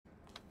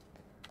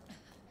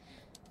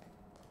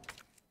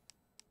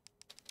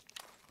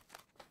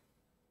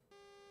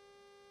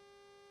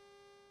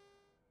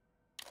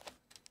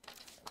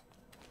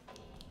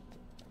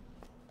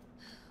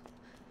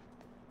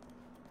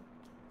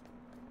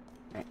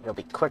It'll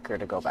be quicker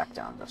to go back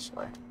down this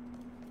way.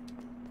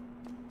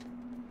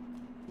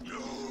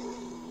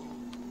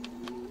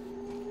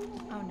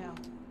 Oh no.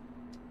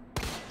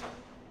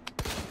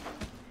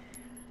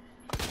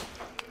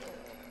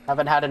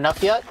 Haven't had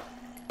enough yet?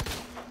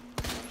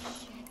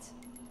 Shit.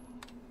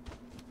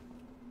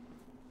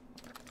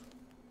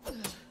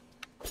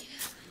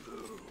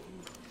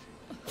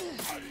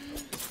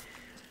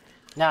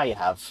 Now you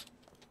have.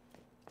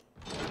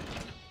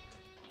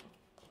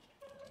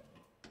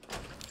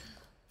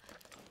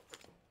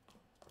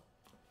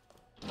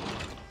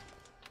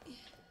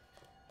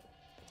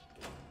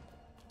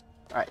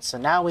 Alright, so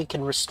now we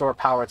can restore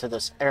power to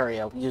this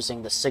area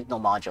using the Signal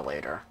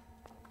Modulator.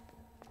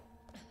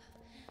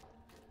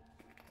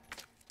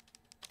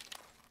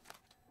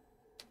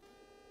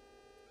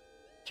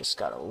 Just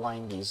gotta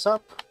line these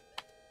up.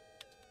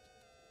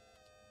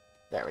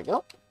 There we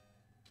go.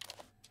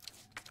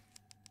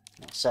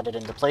 Now set it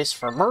into place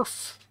for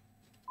Murph.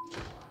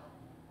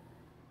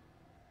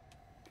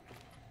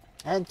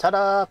 And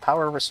ta-da!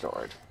 Power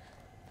restored.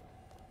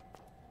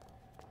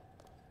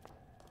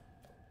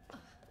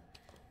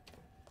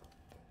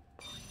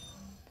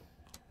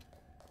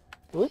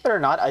 Believe it or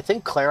not, I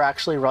think Claire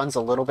actually runs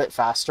a little bit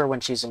faster when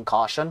she's in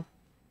caution.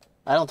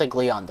 I don't think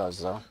Leon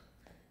does, though.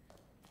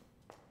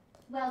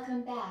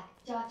 Welcome back,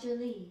 Dr.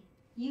 Lee.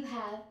 You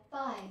have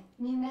 5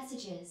 new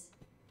messages.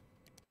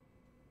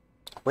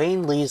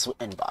 Wayne Lee's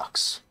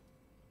inbox.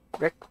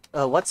 Rick,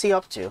 what's he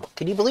up to?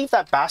 Can you believe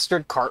that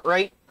bastard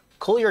Cartwright?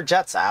 Cool your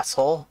jets,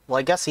 asshole. Well,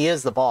 I guess he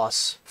is the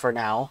boss, for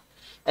now.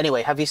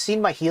 Anyway, have you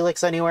seen my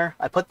Helix anywhere?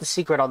 I put the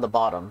secret on the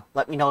bottom.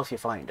 Let me know if you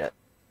find it.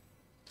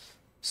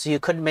 So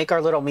you couldn't make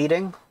our little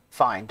meeting?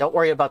 Fine, don't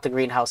worry about the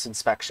greenhouse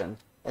inspection.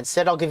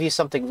 Instead, I'll give you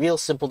something real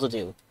simple to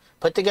do.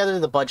 Put together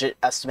the budget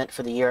estimate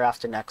for the year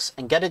after next,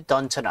 and get it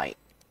done tonight.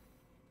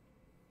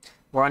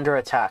 We're under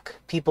attack.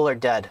 People are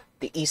dead.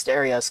 The east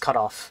area is cut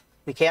off.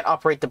 We can't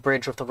operate the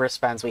bridge with the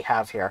wristbands we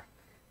have here.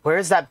 Where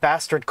is that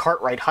bastard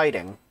Cartwright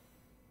hiding?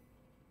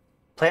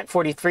 Plant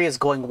 43 is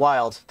going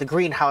wild. The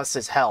greenhouse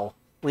is hell.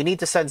 We need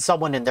to send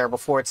someone in there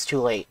before it's too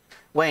late.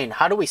 Wayne,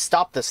 how do we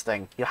stop this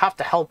thing? You have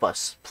to help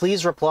us.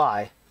 Please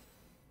reply.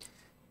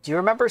 Do you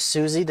remember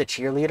Susie, the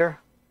cheerleader?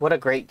 What a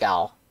great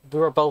gal. We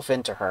were both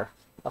into her.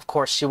 Of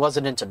course, she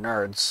wasn't into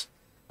nerds.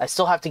 I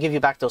still have to give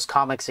you back those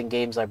comics and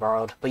games I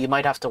borrowed, but you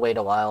might have to wait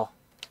a while.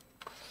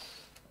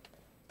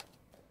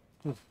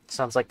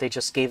 Sounds like they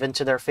just gave in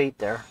to their fate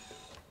there.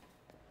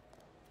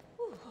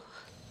 Ooh,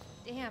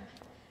 damn.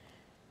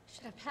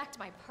 Should have packed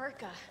my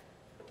parka.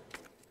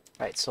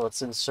 Right, so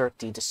let's insert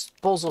the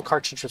disposal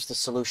cartridge of the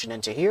solution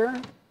into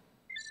here.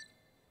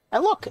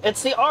 And look,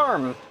 it's the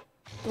arm!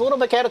 The little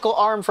mechanical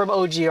arm from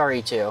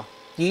OGRE2.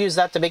 You use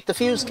that to make the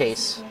fuse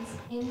case.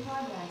 In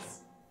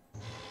progress.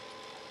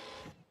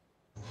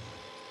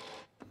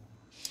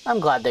 I'm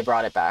glad they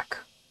brought it back.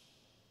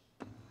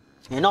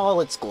 In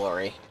all its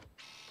glory.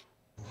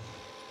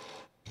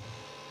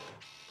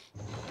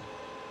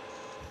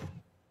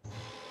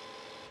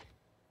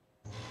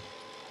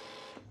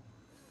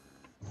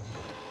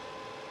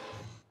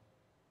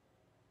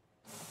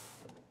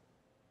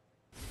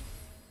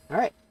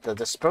 Alright, the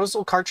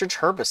disposal cartridge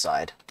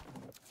herbicide.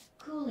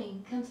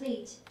 Cooling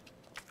complete.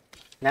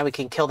 Now we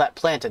can kill that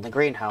plant in the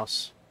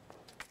greenhouse.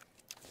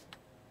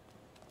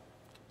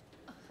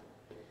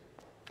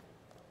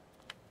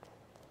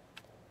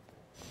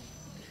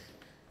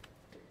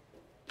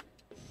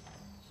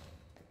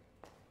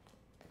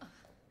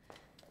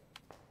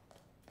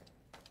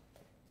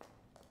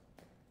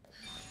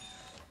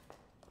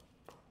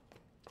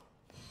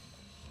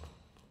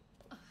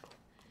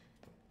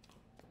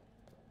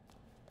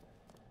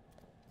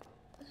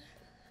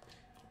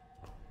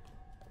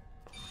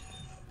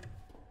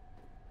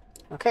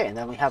 Okay, and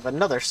then we have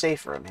another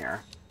safe room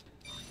here.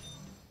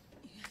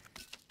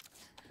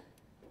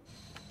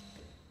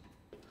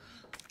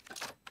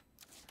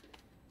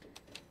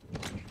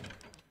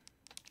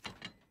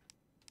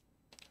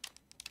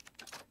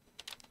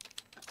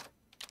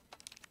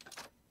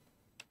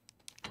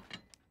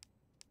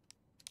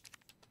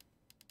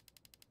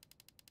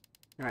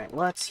 Alright,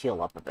 let's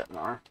heal up a bit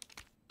more.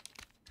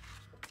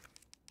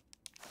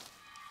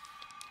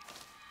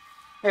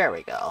 There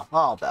we go,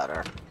 all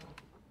better.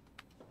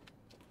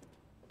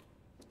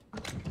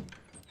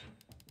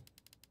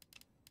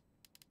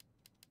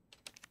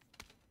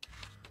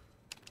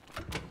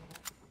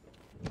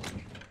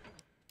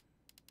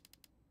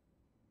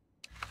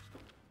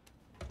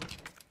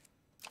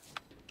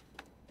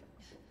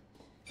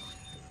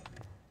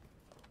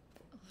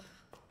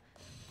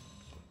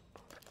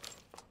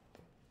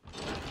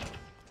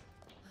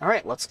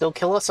 Alright, let's go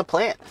kill us a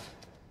plant.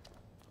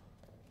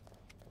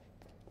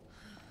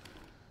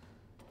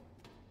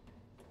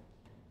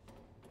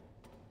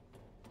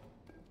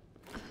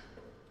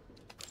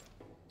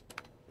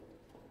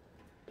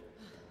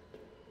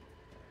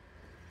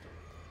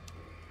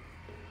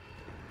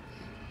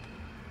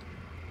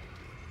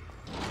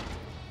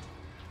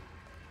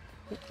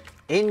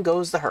 In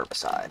goes the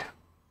herbicide.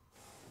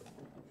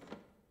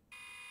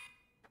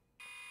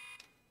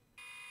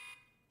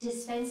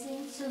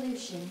 Dispensing solution.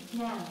 solution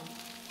now.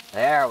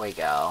 There we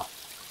go.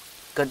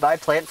 Goodbye,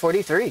 Plant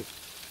 43.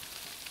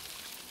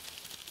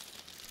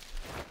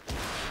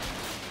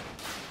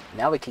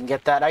 Now we can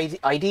get that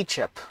ID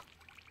chip.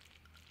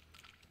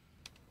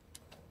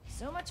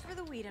 So much for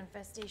the weed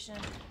infestation.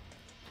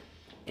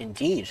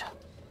 Indeed.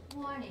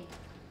 Warning.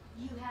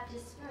 You have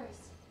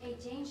dispersed a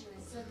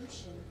dangerous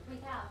solution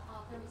without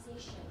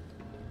authorization.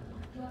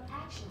 Your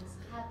actions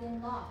have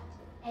been logged,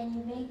 and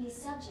you may be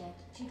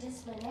subject to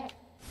disciplinary.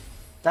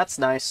 That's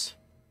nice.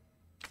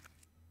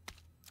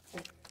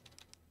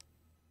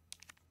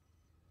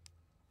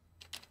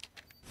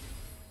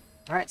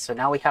 Alright, so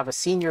now we have a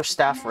senior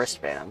staff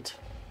wristband.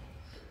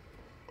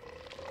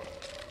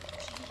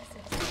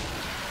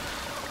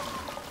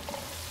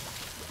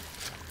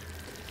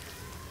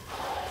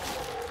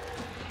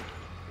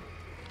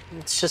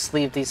 Let's just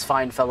leave these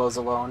fine fellows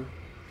alone.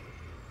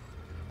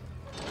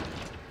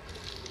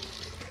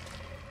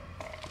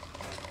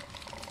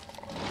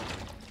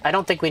 I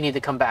don't think we need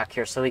to come back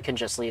here, so we can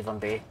just leave them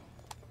be.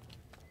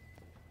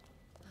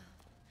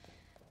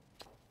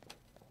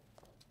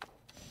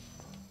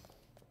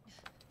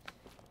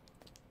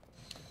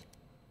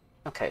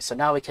 Okay, so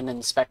now we can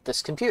inspect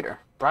this computer.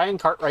 Brian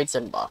Cartwright's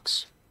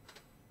inbox.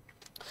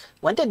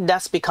 When did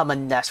Nest become a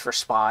nest for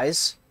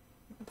spies?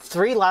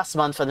 3 last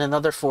month and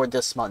another 4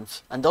 this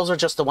month, and those are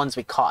just the ones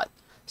we caught.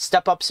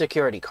 Step up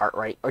security,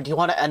 Cartwright, or do you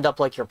want to end up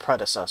like your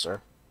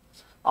predecessor?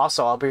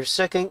 Also, I'll be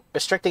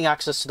restricting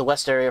access to the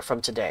West area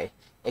from today.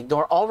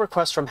 Ignore all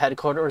requests from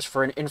headquarters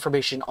for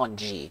information on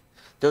G.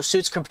 Those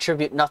suits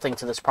contribute nothing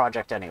to this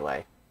project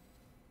anyway.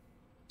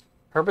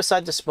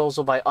 Herbicide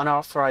disposal by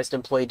unauthorized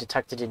employee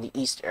detected in the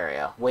East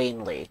area.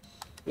 Wayne Lee.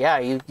 Yeah,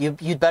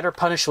 you'd better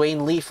punish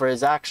Wayne Lee for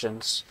his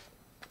actions.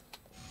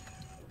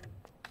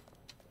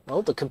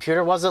 Well, the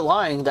computer wasn't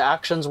lying. The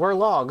actions were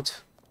logged.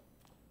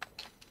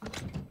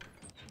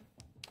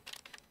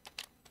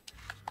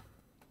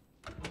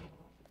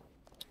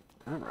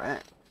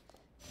 Alright.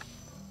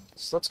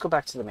 So let's go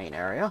back to the main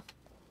area.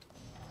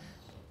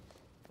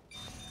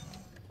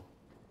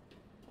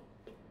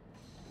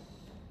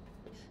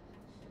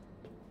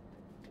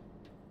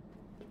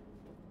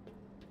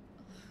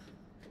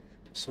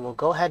 So we'll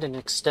go ahead and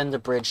extend the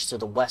bridge to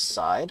the west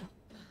side.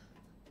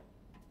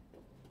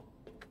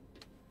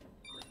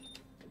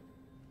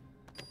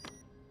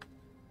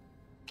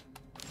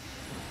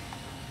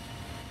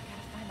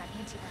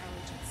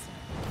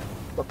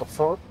 But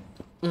before...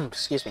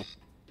 excuse me.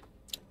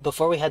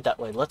 Before we head that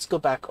way, let's go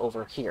back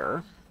over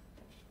here.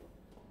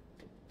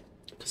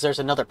 Because there's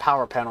another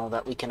power panel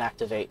that we can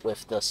activate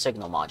with the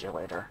Signal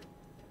Modulator.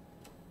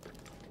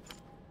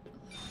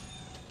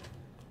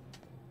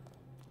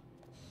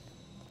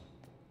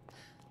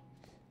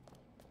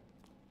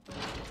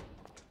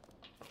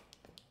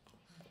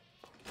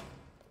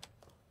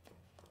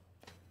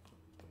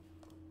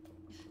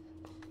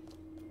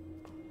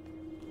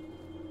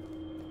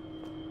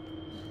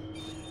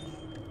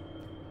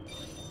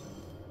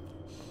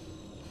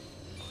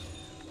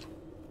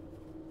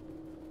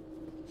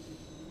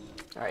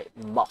 Alright,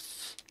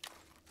 muff.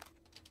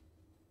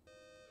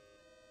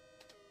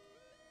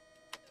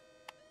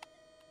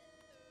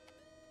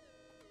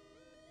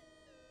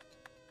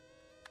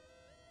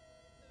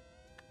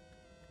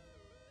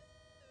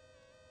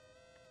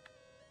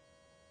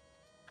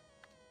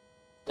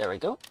 There we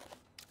go.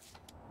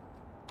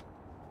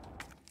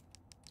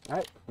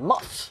 Alright,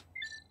 muff.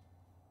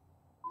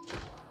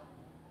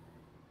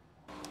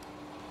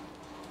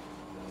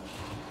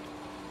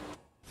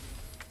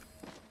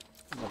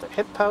 Another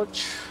hip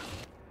pouch.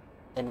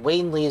 And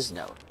Wayne Lee's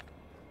note.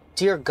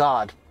 Dear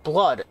God,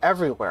 blood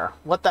everywhere.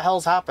 What the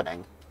hell's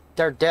happening?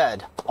 They're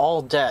dead.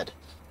 All dead.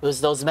 It was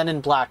those men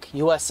in black,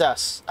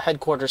 USS,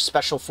 Headquarters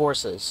Special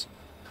Forces.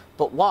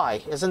 But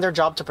why? Isn't their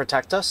job to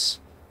protect us?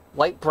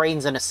 White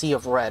brains in a sea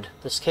of red.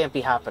 This can't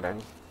be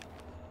happening.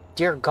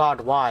 Dear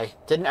God, why?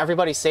 Didn't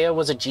everybody say I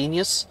was a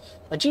genius?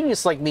 A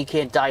genius like me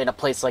can't die in a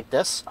place like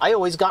this. I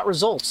always got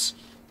results.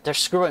 They're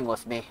screwing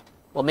with me.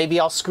 Well,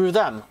 maybe I'll screw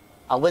them.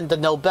 I'll win the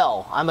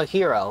Nobel. I'm a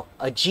hero.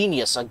 A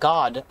genius. A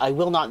god. I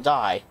will not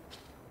die.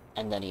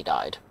 And then he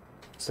died.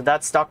 So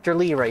that's Dr.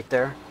 Lee right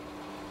there.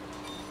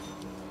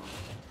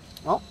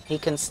 Well, he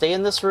can stay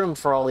in this room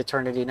for all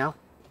eternity now.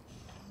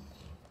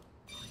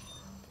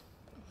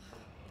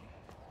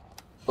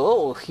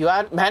 Oh, you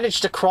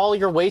managed to crawl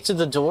your way to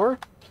the door?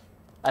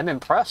 I'm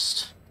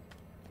impressed.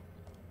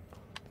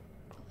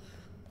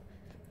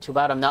 Too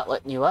bad I'm not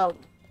letting you out.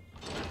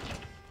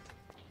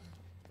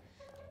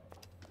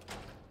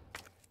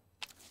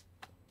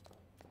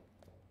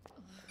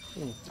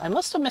 I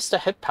must have missed a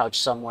hip pouch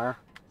somewhere.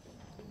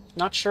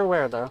 Not sure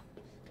where, though.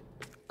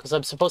 Because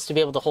I'm supposed to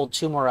be able to hold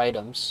 2 more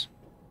items.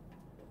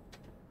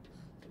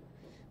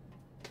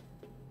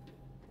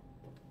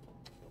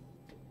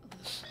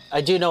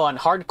 I do know on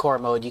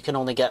hardcore mode you can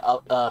only get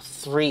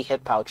 3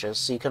 hip pouches,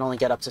 so you can only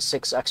get up to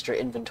 6 extra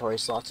inventory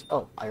slots.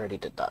 Oh, I already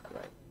did that,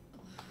 right.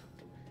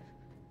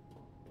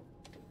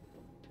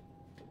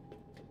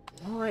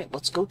 Alright,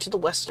 let's go to the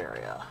west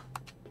area.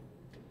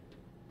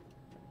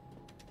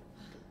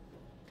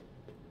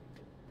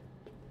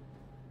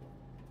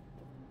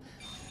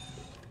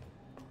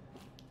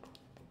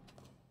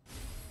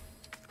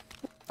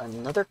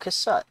 Another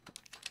cassette.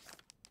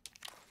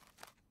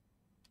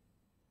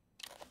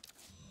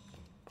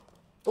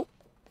 Oh,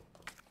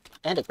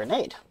 and a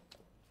grenade.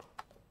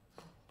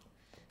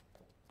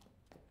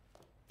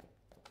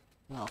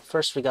 Well,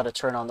 first we gotta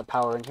turn on the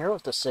power in here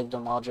with the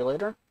Signal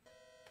Modulator.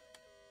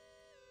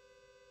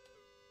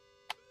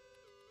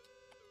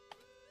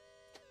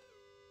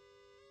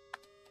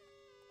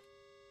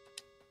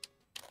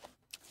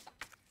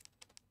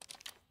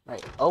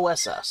 Right,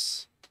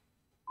 OSS.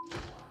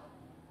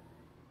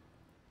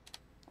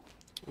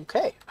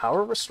 Okay,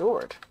 power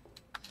restored.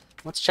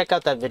 Let's check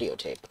out that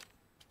videotape.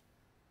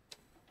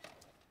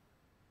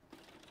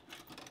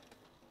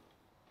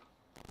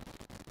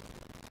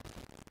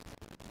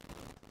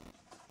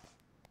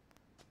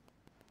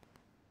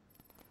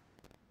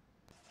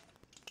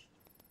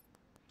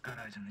 Got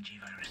eyes on the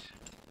G-Virus.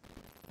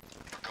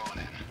 We're going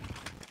in.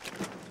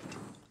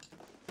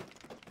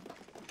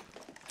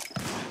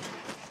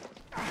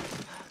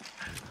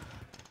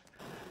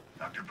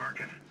 Dr.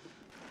 Birkin,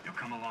 you'll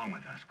come along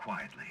with us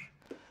quietly.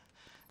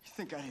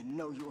 You think I didn't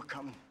know you were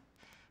coming?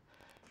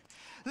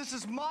 This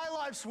is my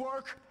life's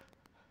work.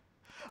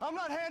 I'm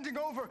not handing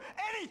over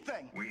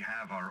anything. We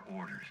have our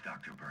orders,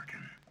 Dr.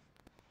 Birkin.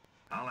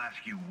 I'll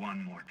ask you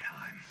one more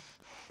time.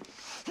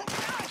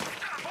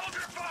 Hold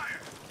your fire!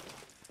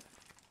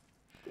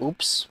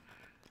 Oops.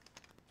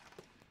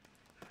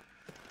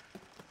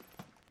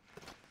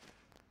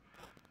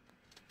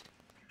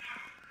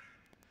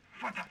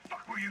 What the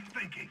fuck were you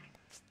thinking?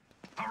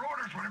 Our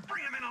orders were to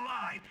bring him in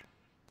alive.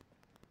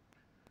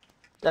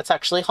 That's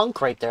actually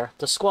Hunk right there,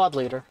 the squad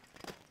leader.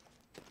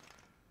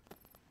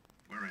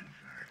 We're in,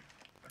 sir.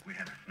 But we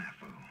had a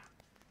snafu.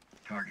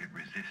 Target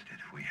resisted.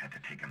 We had to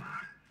take him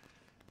out.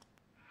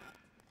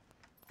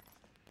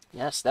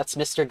 Yes, that's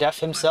Mr. Death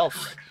himself.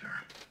 That's correct, sir.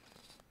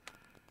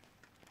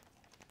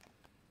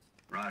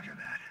 Roger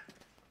that.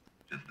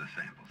 Just the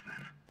samples,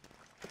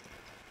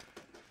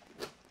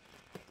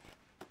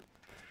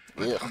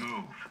 then. Let's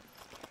move.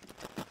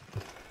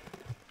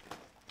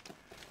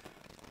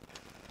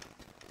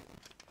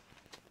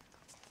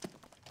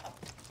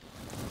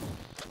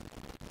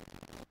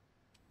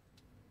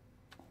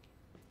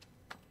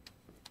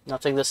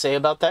 Nothing to say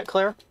about that,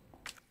 Claire?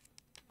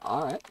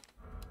 Alright.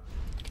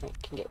 Okay,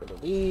 can get rid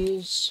of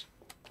these.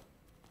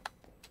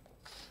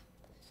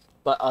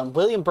 But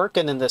William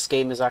Birkin in this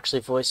game is actually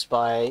voiced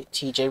by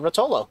TJ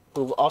Rotolo,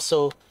 who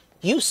also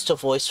used to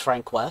voice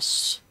Frank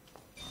West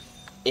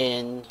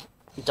in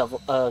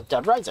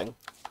Dead Rising.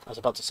 I was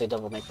about to say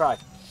Devil May Cry.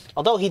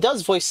 Although he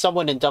does voice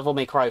someone in Devil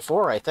May Cry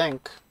 4, I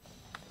think.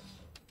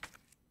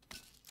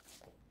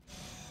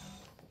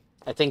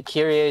 I think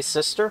Kyrie's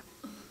sister?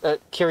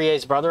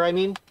 Kyrie's brother, I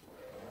mean.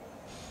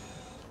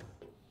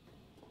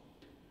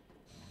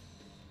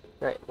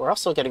 Right, we're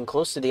also getting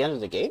close to the end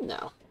of the game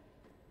now.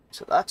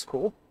 So that's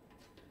cool.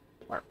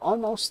 We're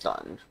almost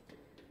done.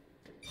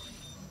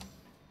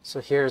 So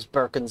here's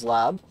Birkin's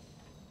lab,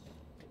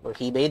 where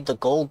he made the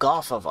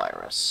Golgotha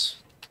virus,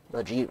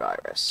 the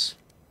G-Virus.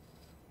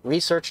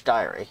 Research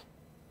diary.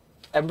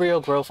 Embryo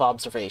growth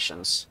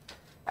observations.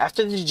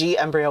 After the G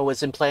embryo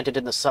was implanted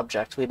in the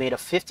subject, we made a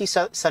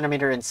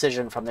 50-centimeter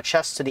incision from the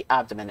chest to the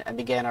abdomen and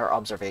began our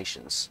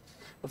observations.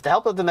 With the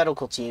help of the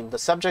medical team, the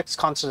subject's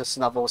consciousness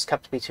level was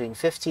kept between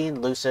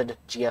 15, lucid,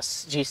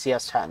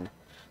 GCS 10.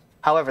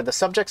 However, the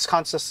subject's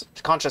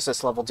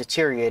consciousness level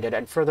deteriorated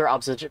and further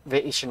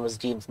observation was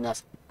deemed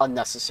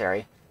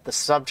unnecessary. The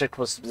subject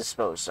was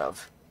disposed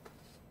of.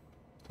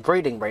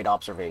 Breeding rate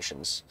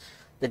observations.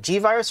 The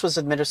G-Virus was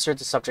administered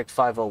to subject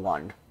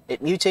 501.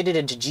 It mutated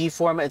into G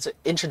form and is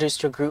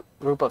introduced to a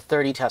group of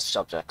 30 test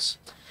subjects.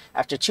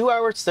 After 2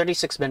 hours,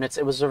 36 minutes,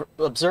 it was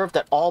observed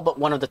that all but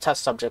one of the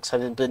test subjects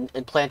had been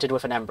implanted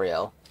with an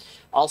embryo.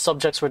 All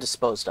subjects were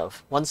disposed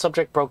of. One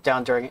subject broke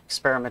down during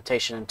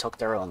experimentation and took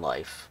their own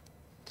life.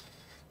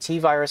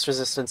 T-virus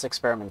resistance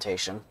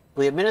experimentation.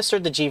 We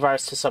administered the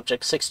G-Virus to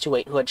subject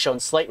 628, who had shown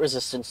slight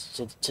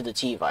resistance to the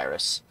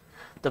T-Virus.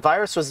 The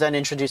virus was then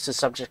introduced to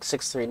subject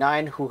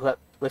 639,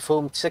 with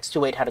whom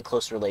 628 had a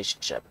close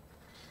relationship.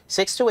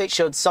 628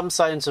 showed some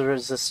signs of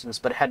resistance,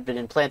 but had been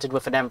implanted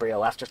with an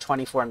embryo after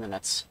 24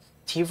 minutes.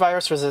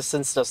 T-Virus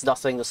resistance does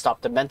nothing to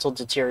stop the mental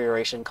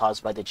deterioration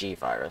caused by the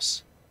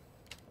G-Virus.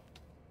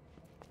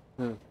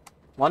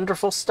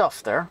 Wonderful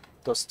stuff there,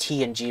 those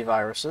T and G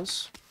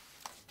viruses.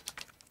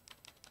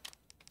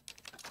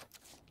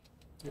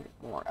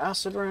 More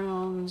acid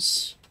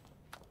rounds.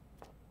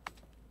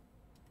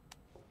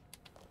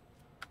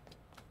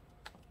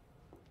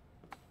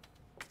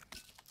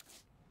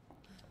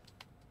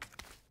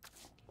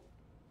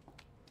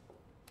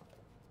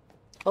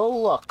 Oh,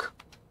 look.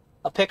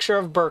 A picture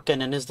of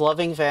Birkin and his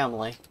loving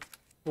family.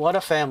 What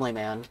a family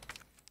man.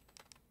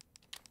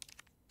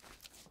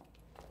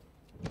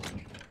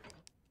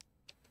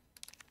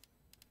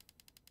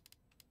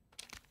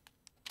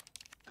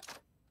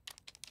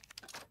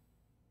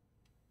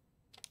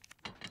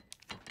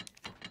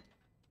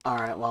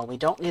 Alright, well, we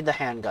don't need the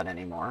handgun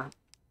anymore.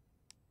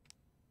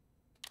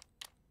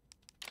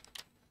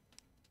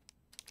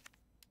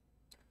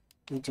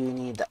 We do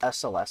need the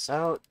SLS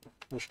out.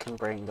 We can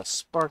bring the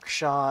spark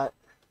shot.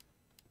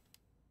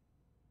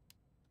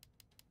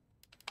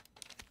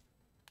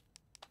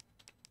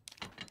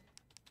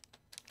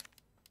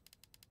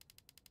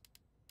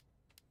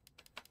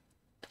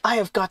 I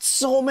have got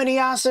so many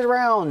acid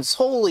rounds!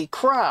 Holy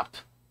crap!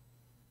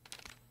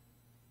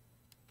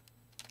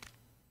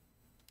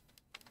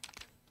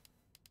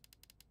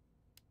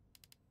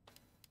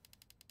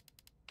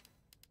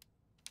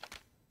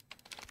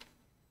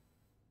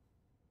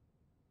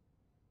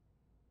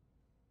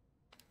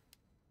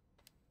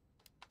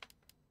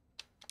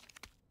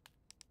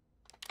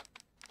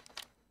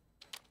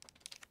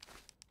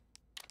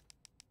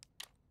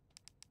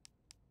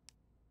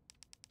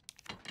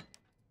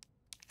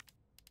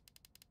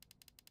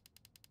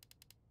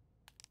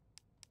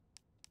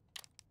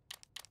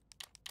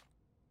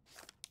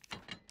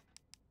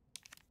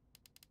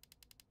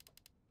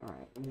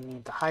 Alright, we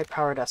need the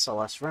high-powered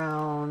SLS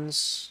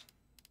rounds.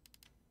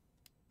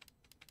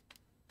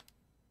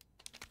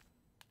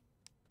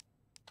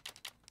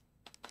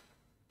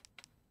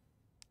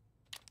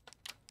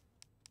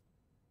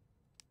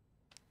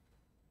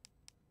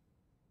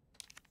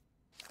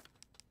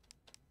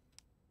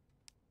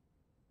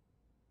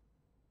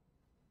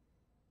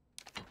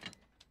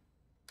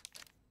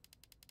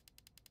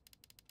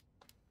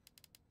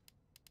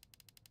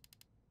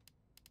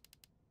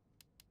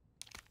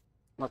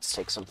 Let's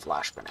take some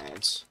flash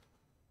grenades.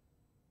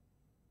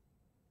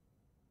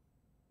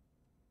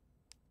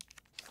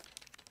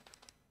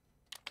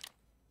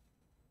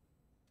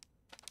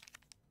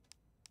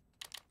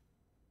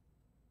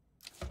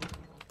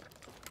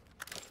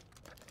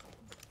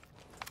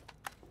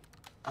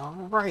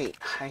 Alright,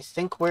 I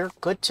think we're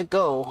good to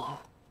go.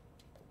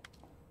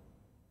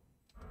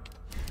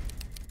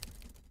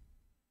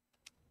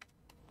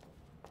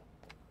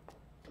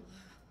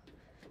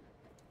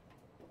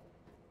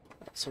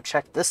 So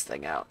check this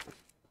thing out.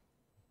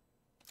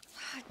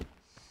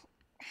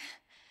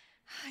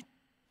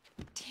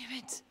 Damn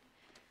it.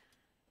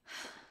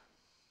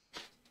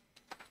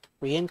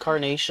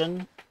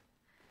 Reincarnation?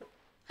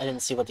 I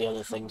didn't see what the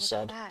other thing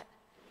said.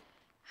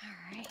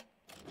 Alright.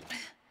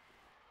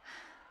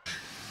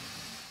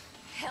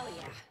 Hell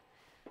yeah.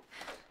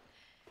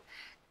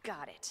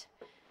 Got it.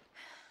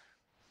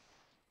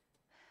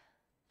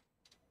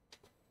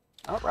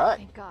 Alright.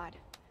 Thank God.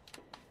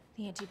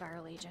 The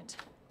antiviral agent.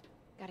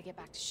 Gotta get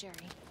back to Sherry.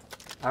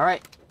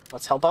 Alright,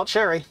 let's help out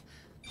Sherry.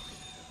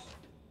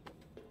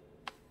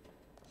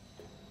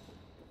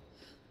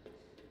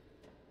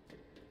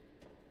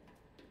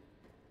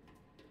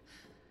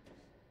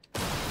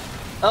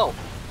 Oh.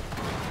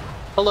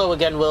 Hello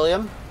again,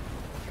 William.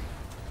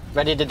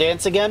 Ready to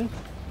dance again?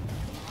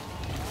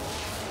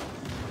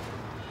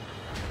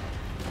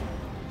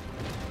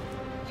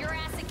 Your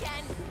ass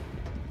again.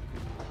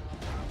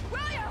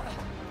 William!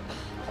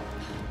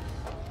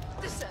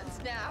 This ends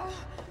now.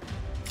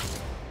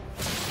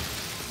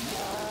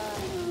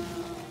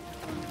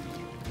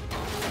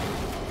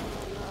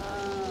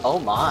 Oh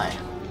my.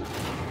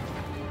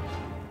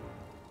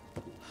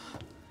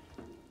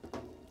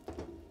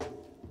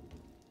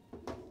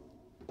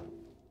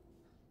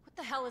 What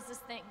the hell is this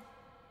thing?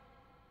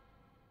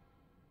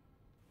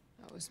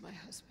 That was my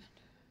husband.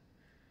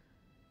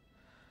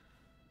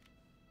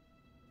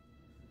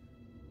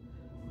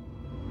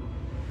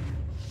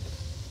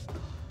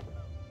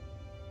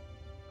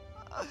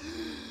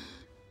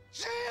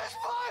 She is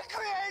my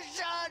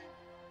creation!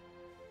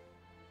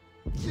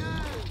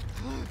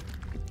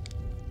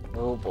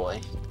 Oh boy.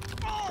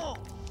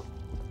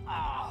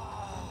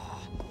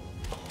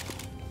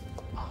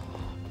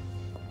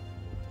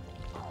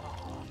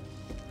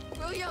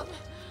 William!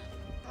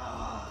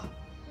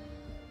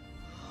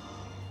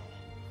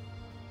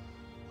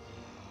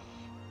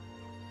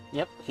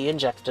 Yep, he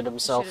injected I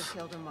himself. should have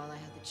killed him while I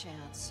had the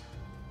chance.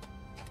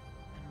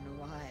 I don't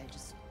know why, I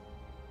just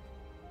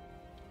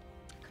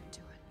couldn't do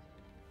it.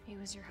 He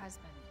was your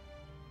husband.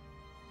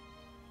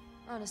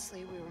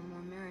 Honestly, we were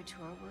more married to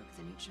our work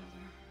than each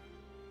other.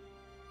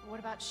 What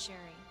about Sherry?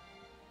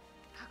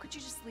 How could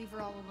you just leave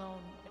her all alone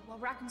while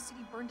Raccoon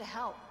City burned to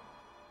hell?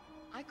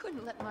 I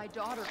couldn't let my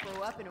daughter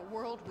grow up in a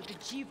world with the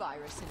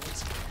G-Virus in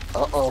it.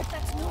 Uh-oh.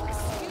 That's no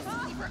excuse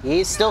to leave her.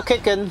 He's still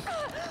kicking.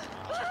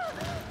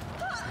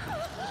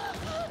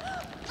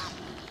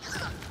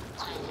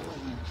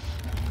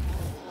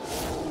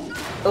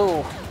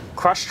 Oh,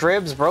 crushed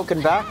ribs,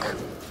 broken back.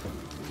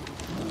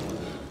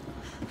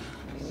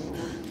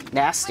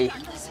 Nasty.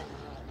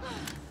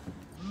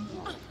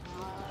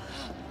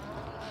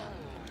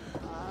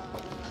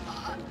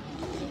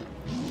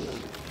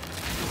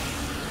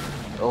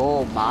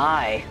 Oh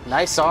my,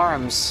 nice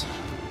arms.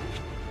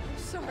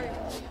 Sorry.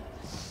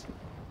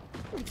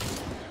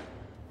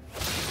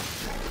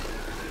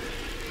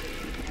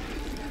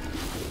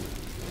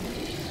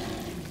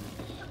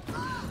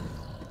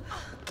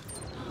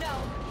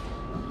 No.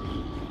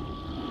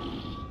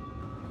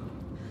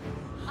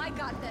 I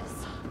got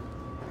this.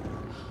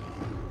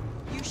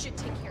 You should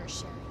take care of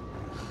Sherry.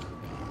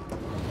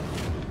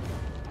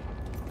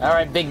 All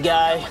right, big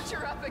guy. What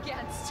you're up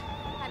against.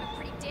 I have a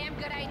pretty damn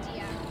good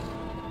idea.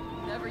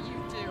 whatever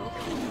you do,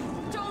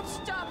 don't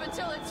stop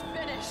until it's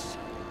finished.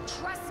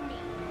 Trust me.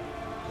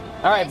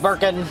 All right,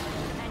 Birkin, And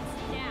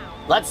now.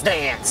 let's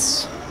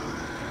dance.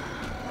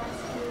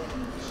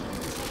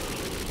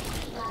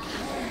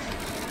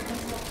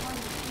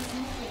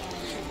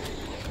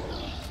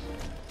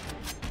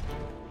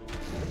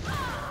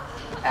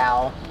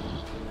 Ow.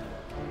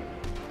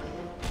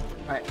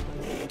 Alright,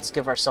 let's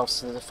give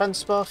ourselves the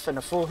defense buff and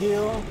a full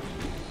heal.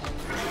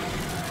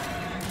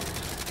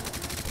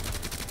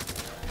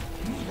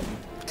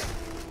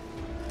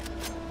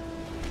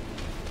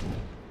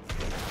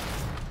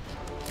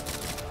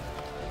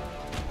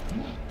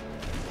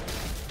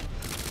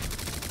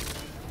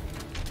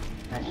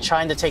 Alright,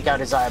 trying to take out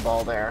his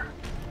eyeball there.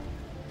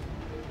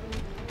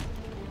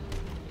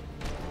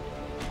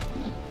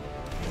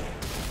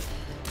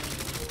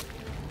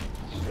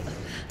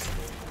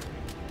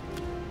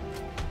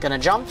 Gonna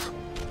jump?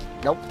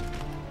 Nope.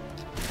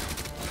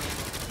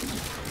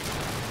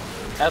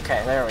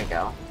 Okay, there we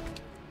go.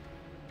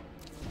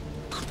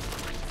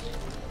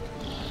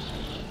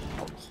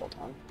 Oh, hold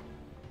on.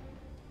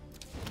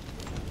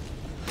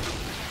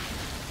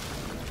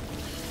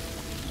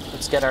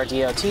 Let's get our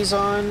DOTs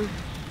on.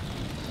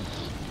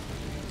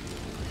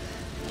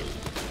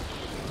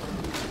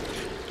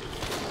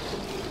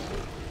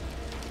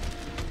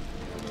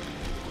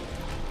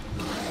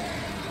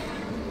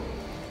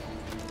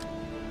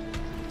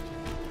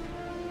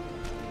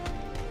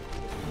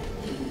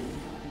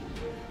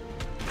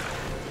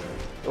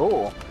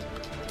 Ooh.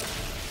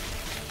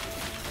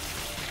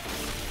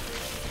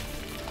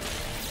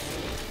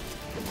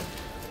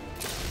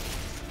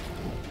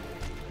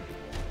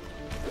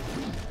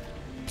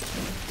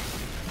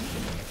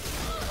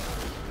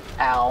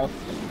 Ow.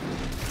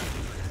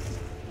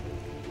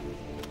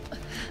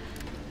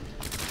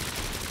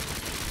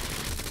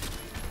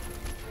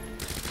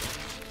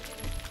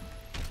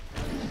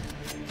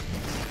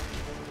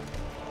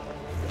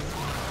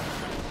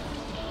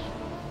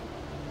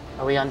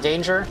 Are we on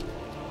danger?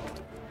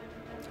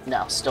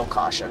 No, still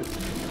caution.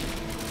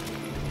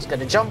 It's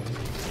gonna jump.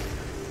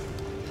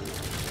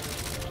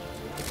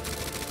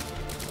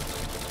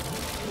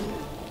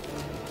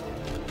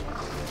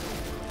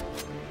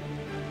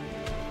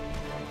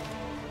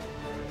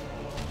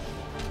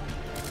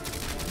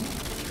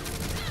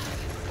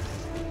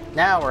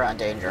 Now we're on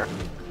danger.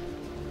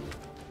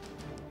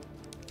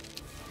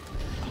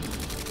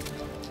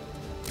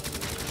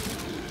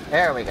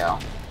 There we go.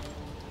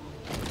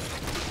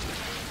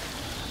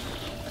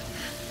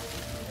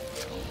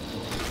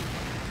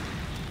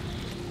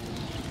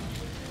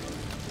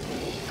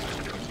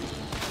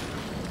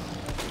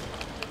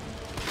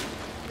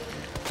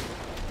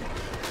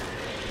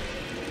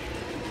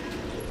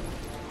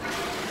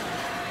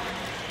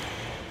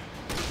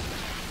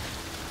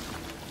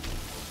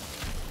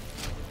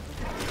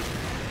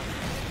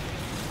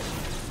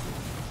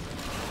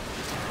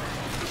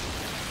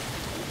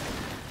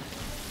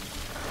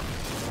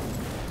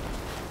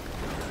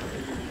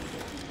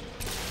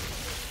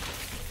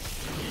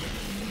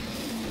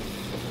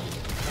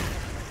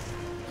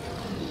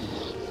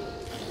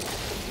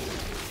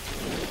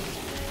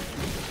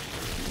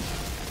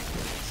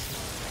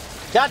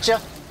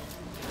 Gotcha!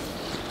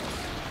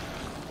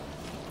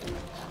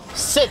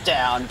 Sit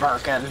down,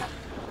 Birkin.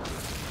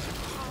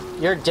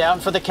 You're down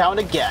for the count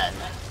again.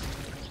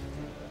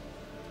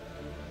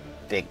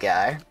 Big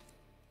guy.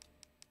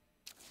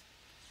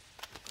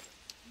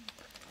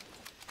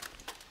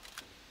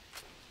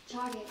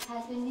 Target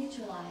has been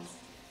neutralized.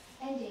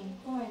 Ending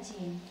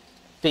quarantine.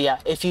 But yeah,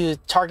 if you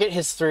target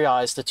his three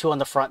eyes, the two on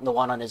the front and the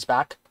one on his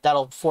back,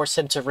 that'll force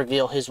him to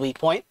reveal his weak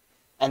point,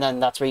 and then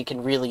that's where you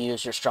can really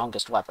use your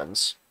strongest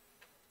weapons.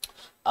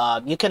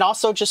 You can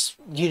also just,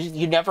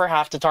 you never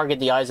have to target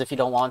the eyes if you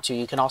don't want to.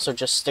 You can also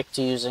just stick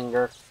to using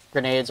your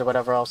grenades or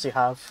whatever else you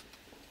have,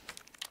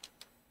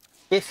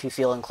 if you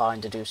feel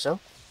inclined to do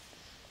so.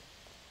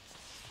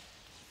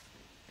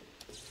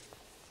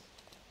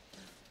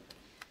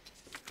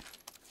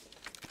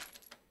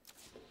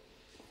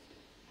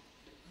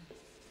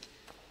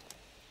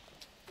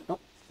 Nope.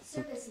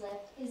 Service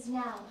lift is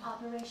now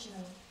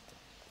operational.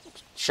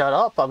 Shut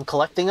up, I'm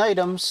collecting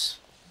items.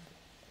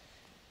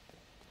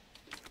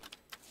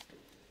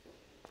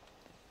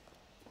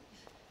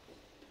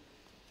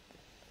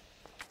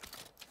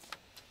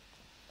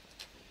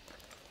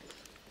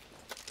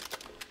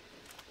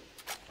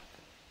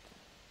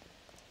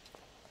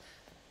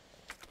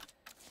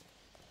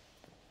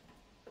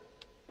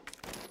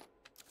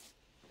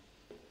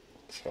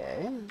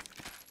 Okay.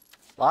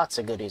 Lots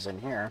of goodies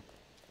in here.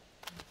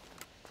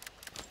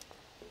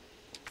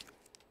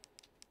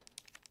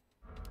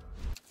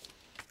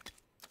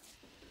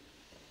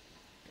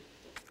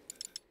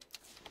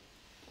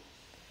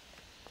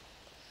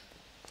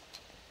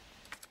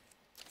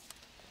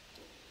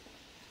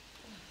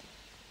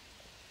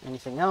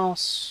 Anything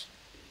else?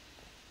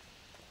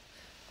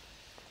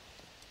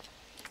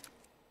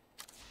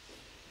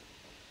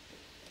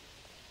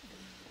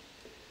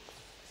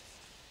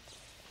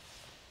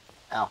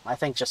 Oh, I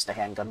think just the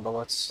handgun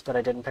bullets that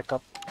I didn't pick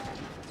up.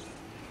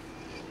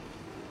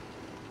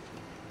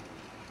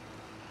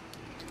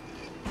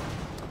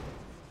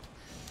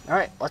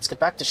 Alright, let's get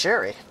back to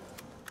Sherry.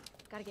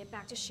 Gotta get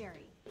back to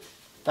Sherry.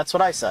 That's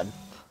what I said.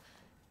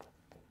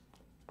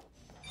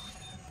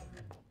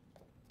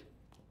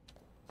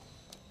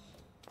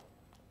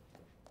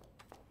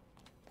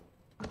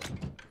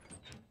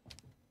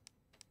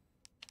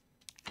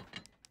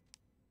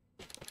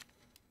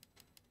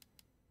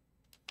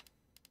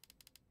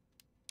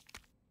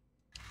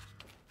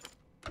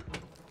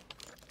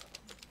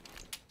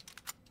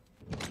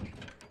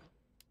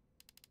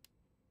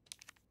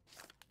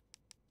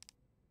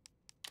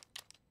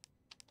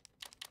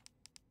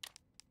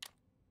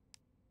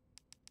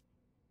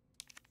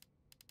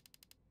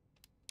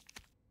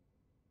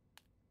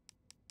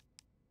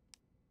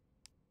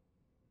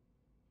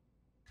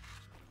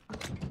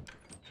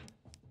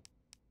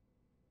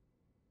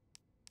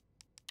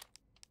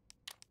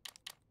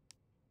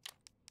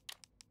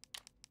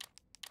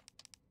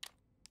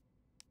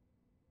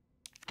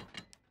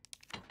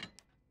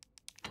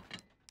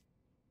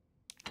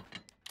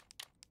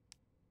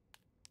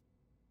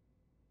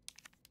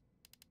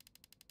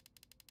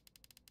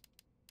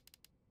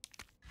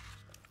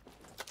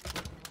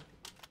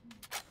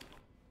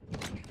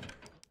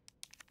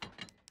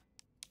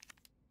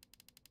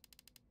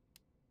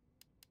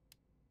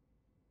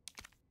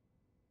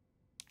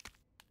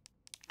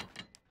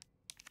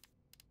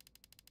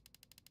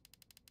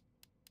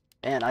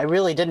 Man, I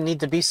really didn't need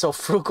to be so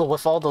frugal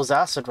with all those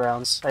acid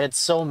rounds. I had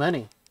so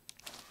many.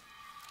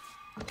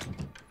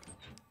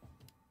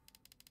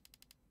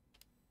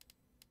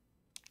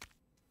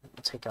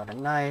 I'll take out a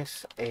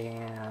knife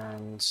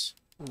and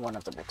one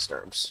of the mixed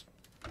herbs.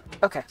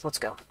 Okay, let's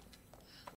go.